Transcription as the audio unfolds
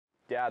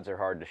Dads are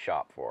hard to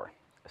shop for,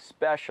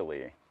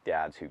 especially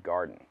dads who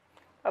garden.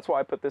 That's why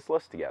I put this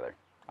list together.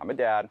 I'm a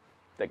dad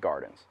that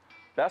gardens.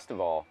 Best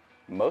of all,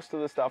 most of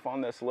the stuff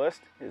on this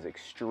list is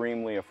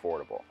extremely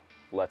affordable.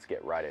 Let's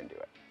get right into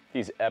it.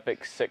 These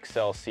epic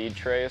 6-cell seed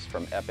trays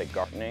from Epic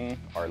Gardening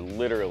are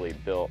literally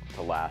built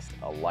to last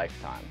a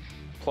lifetime.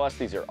 Plus,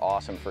 these are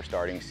awesome for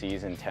starting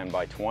seeds in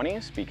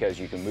 10x20s because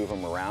you can move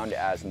them around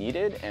as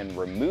needed and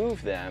remove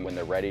them when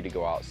they're ready to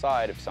go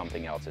outside if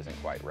something else isn't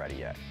quite ready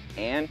yet.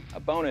 And a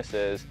bonus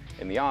is,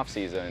 in the off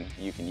season,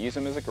 you can use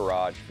them as a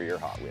garage for your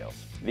Hot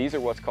Wheels. These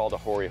are what's called a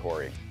Hori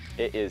Hori.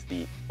 It is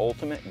the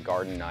ultimate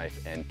garden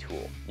knife and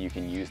tool. You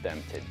can use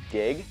them to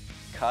dig,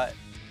 cut,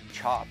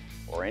 chop,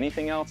 or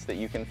anything else that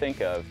you can think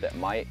of that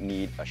might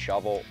need a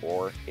shovel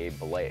or a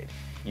blade.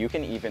 You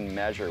can even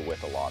measure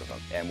with a lot of them.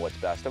 And what's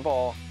best of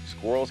all,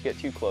 squirrels get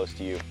too close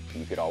to you,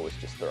 you could always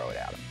just throw it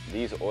at them.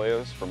 These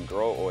Oyos from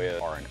Grow Oya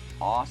are an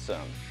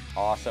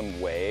awesome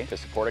way to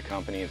support a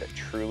company that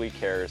truly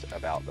cares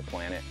about the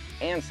planet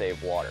and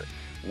save water.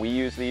 We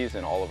use these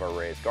in all of our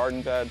raised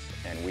garden beds,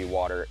 and we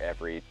water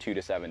every 2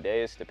 to 7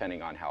 days,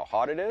 depending on how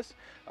hot it is.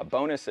 A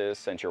bonus is,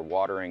 since you're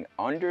watering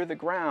under the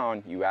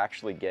ground, you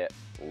actually get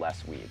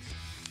less weeds.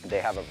 They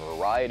have a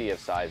variety of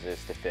sizes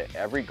to fit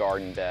every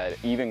garden bed,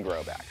 even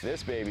grow bags.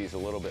 This baby's a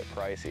little bit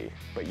pricey,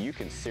 but you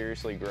can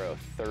seriously grow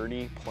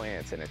 30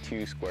 plants in a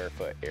 2 square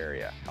foot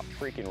area. How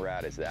freaking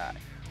rad is that?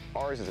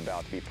 Ours is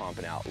about to be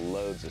pumping out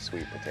loads of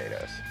sweet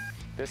potatoes.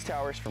 This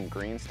tower's from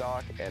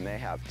Stalk, and they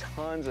have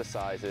tons of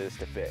sizes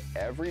to fit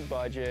every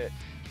budget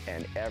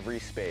and every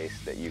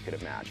space that you could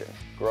imagine.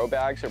 Grow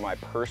bags are my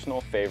personal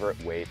favorite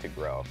way to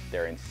grow.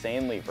 They're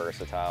insanely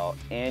versatile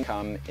and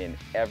come in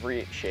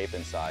every shape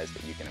and size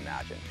that you can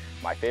imagine.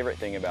 My favorite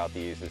thing about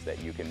these is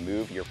that you can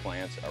move your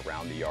plants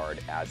around the yard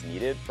as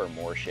needed for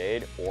more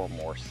shade or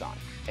more sun.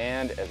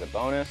 And as a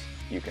bonus,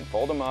 you can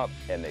fold them up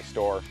and they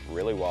store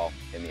really well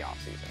in the off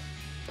season.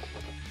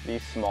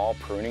 These small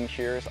pruning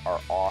shears are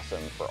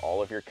awesome for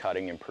all of your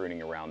cutting and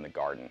pruning around the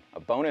garden.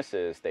 A bonus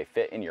is they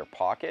fit in your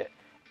pocket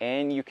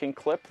and you can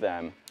clip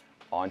them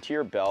onto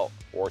your belt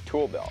or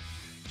tool belt.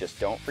 Just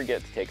don't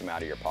forget to take them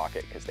out of your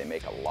pocket because they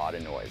make a lot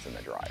of noise in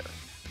the dryer.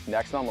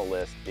 Next on the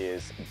list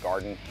is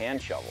garden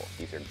hand shovels.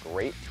 These are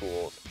great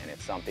tools and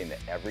it's something that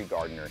every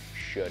gardener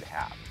should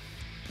have.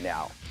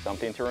 Now,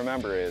 something to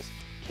remember is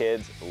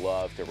kids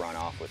love to run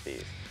off with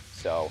these.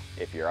 So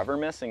if you're ever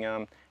missing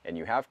them and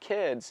you have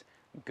kids,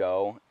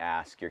 go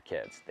ask your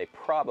kids. They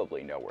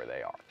probably know where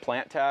they are.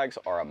 Plant tags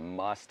are a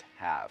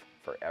must-have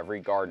for every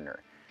gardener.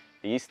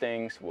 These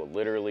things will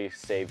literally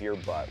save your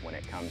butt when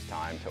it comes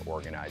time to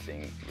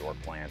organizing your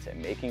plants and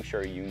making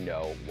sure you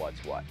know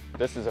what's what.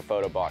 This is a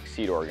photo box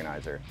seed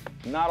organizer.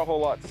 Not a whole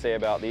lot to say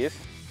about these.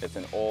 It's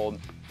an old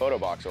photo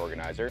box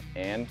organizer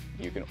and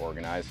you can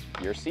organize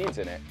your seeds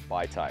in it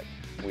by type.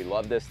 We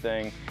love this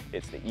thing.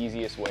 It's the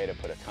easiest way to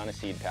put a ton of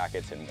seed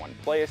packets in one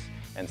place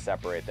and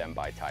separate them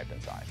by type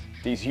and size.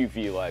 These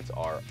UV lights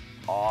are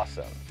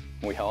awesome.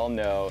 We all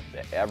know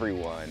that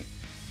everyone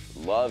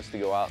loves to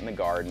go out in the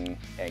garden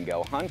and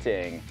go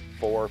hunting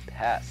for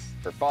pests.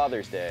 For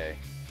Father's Day,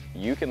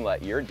 you can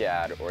let your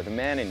dad or the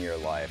man in your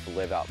life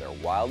live out their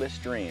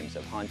wildest dreams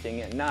of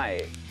hunting at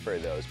night for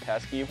those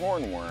pesky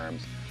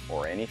hornworms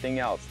or anything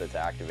else that's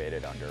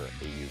activated under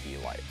a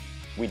UV light.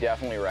 We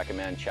definitely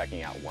recommend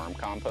checking out worm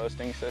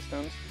composting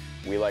systems.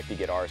 We like to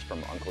get ours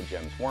from Uncle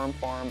Jim's Worm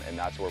Farm, and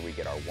that's where we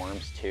get our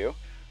worms too.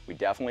 We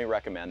definitely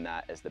recommend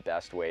that as the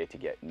best way to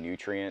get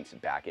nutrients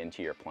back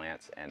into your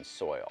plants and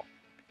soil.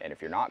 And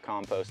if you're not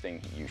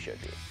composting, you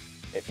should be.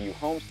 If you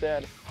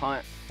homestead,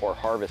 hunt, or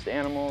harvest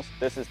animals,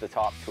 this is the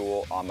top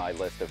tool on my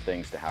list of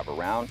things to have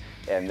around,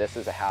 and this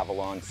is a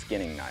Havalon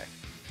skinning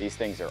knife. These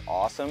things are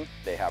awesome.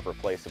 They have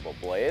replaceable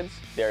blades.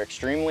 They're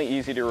extremely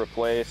easy to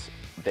replace.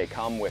 They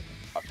come with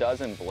a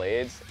dozen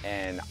blades,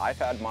 and I've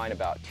had mine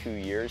about 2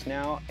 years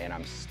now, and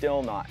I'm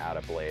still not out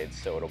of blades,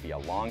 so it'll be a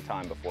long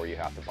time before you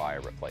have to buy a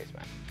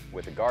replacement.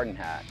 With a garden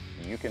hat,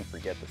 you can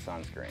forget the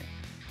sunscreen.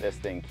 This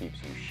thing keeps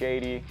you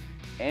shady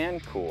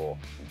and cool.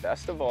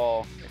 Best of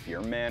all, if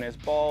your man is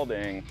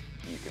balding,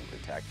 you can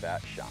protect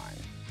that shine.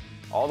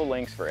 All the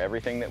links for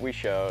everything that we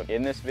showed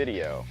in this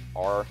video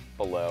are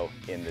below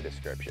in the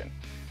description.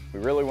 We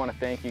really want to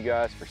thank you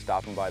guys for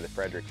stopping by the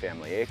Frederick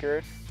Family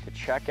Acre to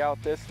check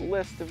out this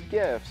list of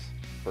gifts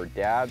for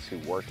dads who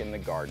work in the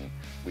garden.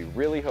 We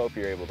really hope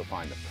you're able to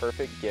find the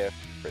perfect gift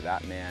for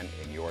that man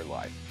in your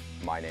life.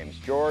 My name's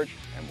George,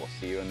 and we'll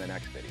see you in the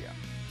next video.